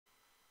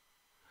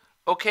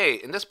Okay,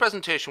 in this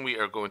presentation we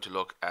are going to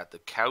look at the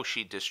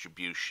Cauchy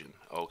distribution.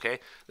 Okay,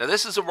 now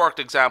this is a worked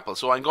example,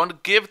 so I'm going to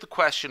give the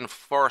question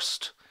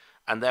first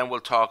and then we'll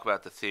talk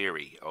about the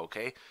theory.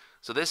 Okay,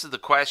 so this is the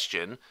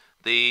question.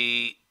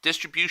 The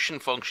distribution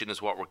function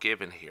is what we're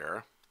given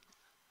here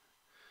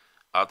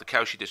of the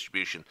Cauchy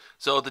distribution.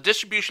 So the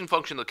distribution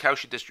function of the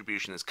Cauchy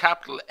distribution is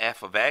capital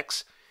F of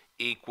x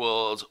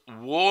equals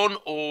 1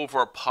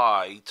 over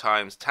pi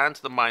times tan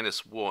to the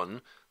minus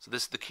 1. So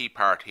this is the key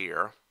part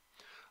here,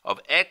 of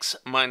x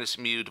minus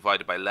mu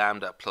divided by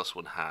lambda plus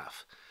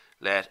 1/2.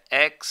 Let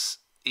x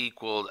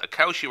equal a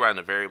Cauchy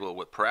random variable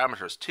with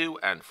parameters 2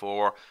 and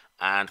 4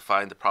 and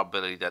find the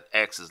probability that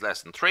x is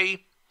less than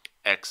 3,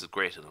 x is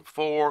greater than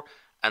 4,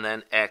 and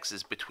then x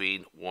is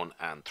between 1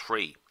 and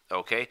 3.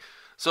 Okay,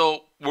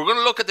 so we're going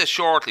to look at this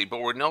shortly,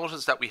 but we'll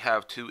notice that we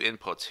have two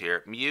inputs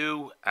here,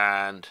 mu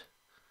and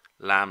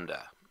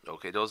lambda.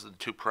 Okay, those are the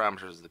two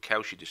parameters of the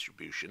Cauchy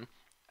distribution,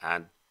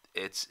 and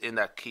it's in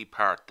that key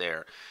part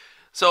there.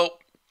 So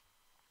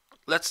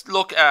let's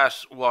look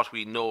at what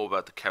we know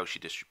about the Cauchy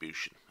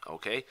distribution.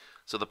 Okay,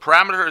 so the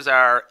parameters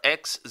are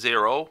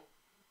x0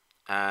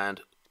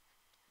 and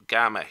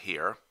gamma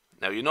here.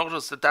 Now you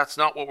notice that that's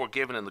not what we're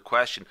given in the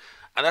question,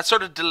 and that's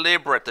sort of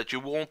deliberate, that you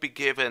won't be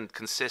given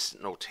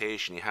consistent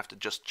notation. You have to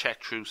just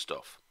check through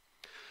stuff.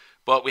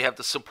 But we have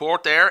the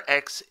support there.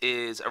 X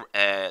is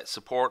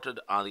supported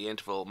on the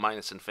interval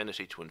minus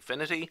infinity to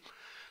infinity.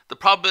 The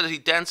probability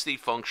density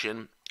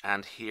function,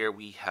 and here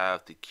we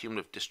have the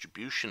cumulative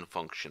distribution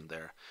function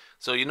there.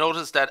 So you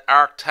notice that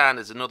arctan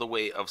is another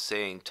way of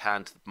saying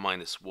tan to the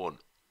minus 1.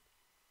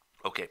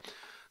 Okay,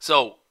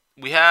 so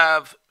we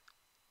have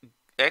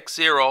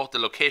x0, the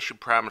location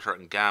parameter,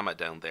 and gamma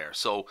down there.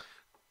 So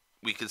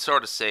we can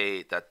sort of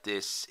say that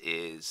this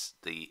is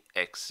the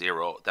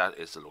x0, that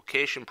is the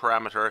location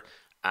parameter,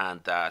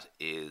 and that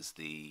is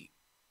the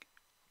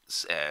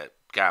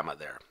gamma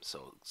there.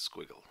 So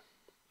squiggle.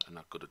 I'm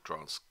not good at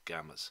drawing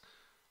gammas.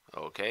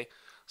 Okay,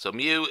 so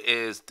mu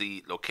is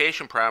the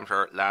location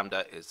parameter,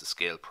 lambda is the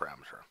scale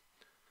parameter.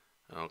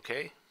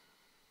 Okay,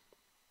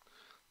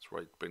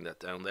 let's bring that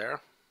down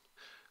there.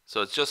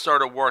 So it's just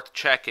sort of worth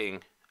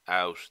checking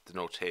out the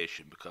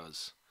notation,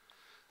 because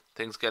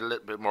things get a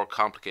little bit more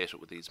complicated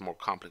with these more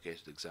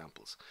complicated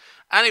examples.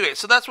 Anyway,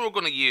 so that's what we're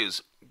going to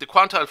use. The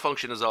quantile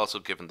function is also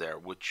given there,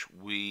 which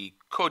we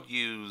could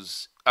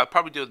use. I'll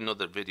probably do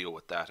another video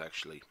with that,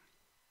 actually.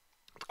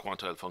 The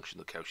quantile function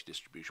of the Cauchy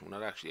distribution. We're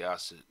not actually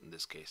asked it in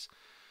this case.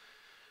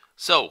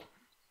 So,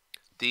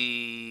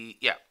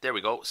 there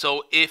we go.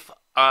 So if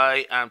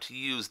I am to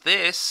use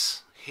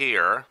this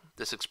here,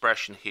 this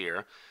expression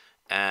here,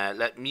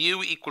 let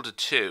mu equal to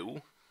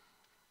 2,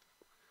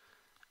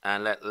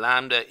 and let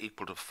lambda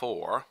equal to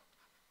 4,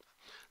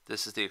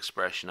 this is the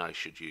expression I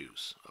should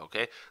use.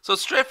 Okay, so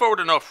it's straightforward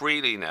enough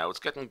really now. It's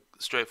getting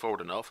straightforward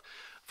enough.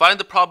 Find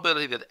the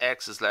probability that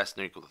x is less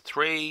than or equal to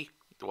 3.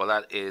 Well,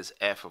 that is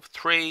f of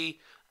 3.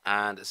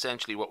 And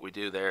essentially what we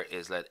do there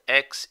is let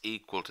x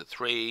equal to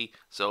 3.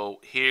 So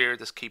here,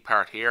 this key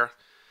part here,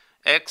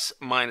 x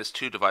minus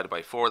 2 divided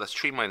by 4, that's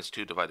 3 minus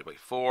 2 divided by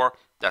 4.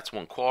 That's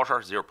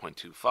 1/4,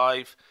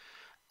 0.25.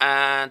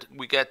 And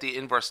we get the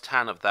inverse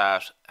tan of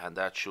that, and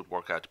that should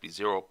work out to be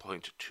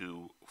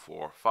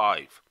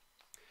 0.245.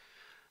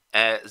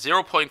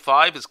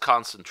 0.5 is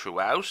constant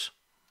throughout,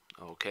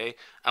 okay,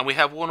 and we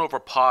have 1 over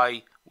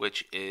pi,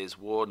 which is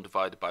 1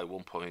 divided by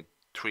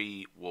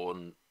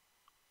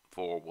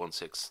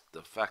 1.31416.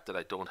 The fact that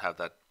I don't have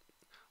that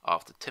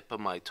off the tip of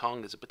my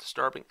tongue is a bit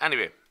disturbing.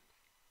 Anyway,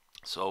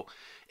 so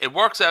it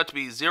works out to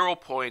be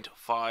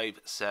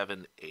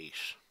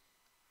 0.578.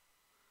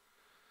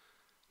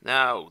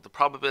 Now, the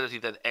probability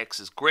that x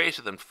is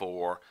greater than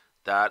 4,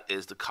 that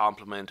is the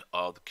complement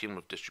of the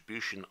cumulative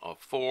distribution of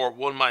 4,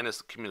 1 minus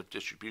the cumulative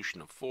distribution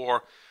of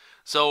 4.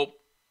 So,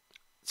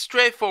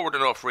 straightforward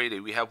enough really.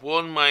 We have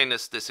 1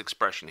 minus this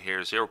expression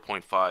here,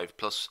 0.5,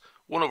 plus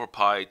 1 over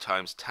pi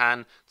times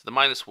tan to the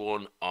minus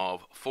 1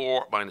 of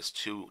 4 minus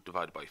 2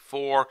 divided by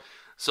 4.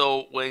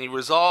 So, when you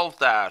resolve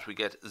that, we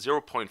get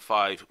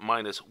 0.5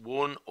 minus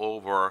 1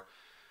 over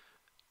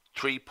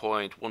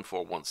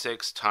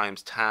 3.1416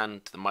 times tan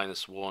to the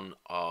minus 1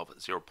 of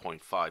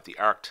 0.5, the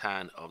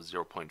arctan of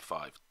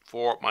 0.5.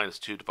 4 minus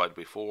 2 divided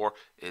by 4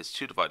 is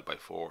 2 divided by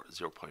 4,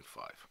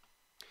 0.5.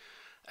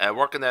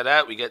 Working that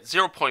out, we get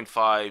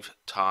 0.5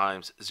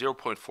 times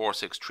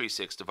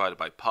 0.4636 divided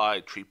by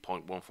pi,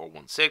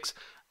 3.1416,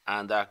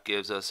 and that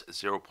gives us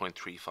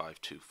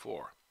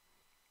 0.3524.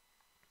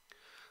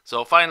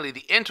 So finally,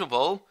 the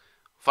interval.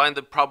 Find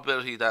the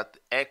probability that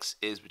x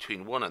is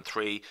between 1 and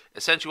 3.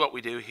 Essentially what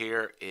we do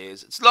here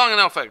is, it's long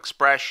enough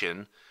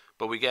expression,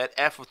 but we get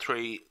f of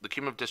 3, the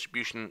cumulative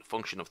distribution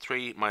function of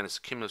 3 minus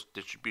the cumulative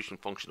distribution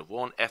function of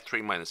 1,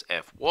 f3 minus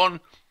f1.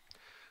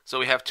 So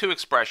we have two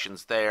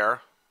expressions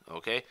there.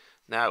 Okay,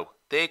 now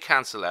they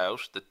cancel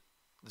out, the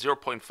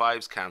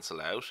 0.5s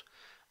cancel out,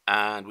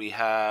 and we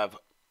have,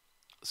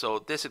 so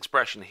this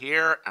expression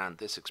here and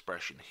this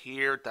expression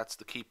here, that's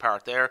the key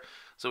part there.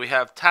 So we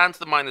have tan to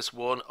the minus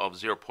 1 of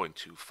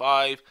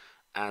 0.25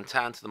 and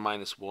tan to the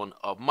minus 1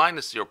 of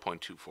minus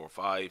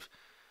 0.245,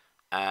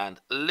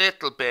 and a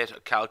little bit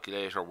of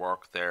calculator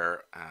work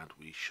there, and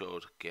we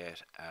should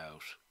get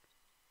out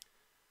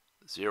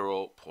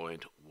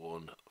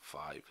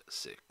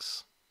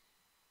 0.156.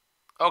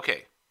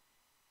 Okay,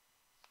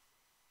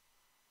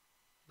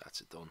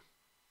 that's it done.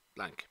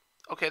 Blank.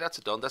 Okay, that's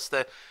it done. That's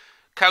the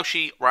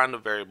Cauchy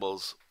random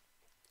variables.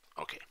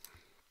 Okay.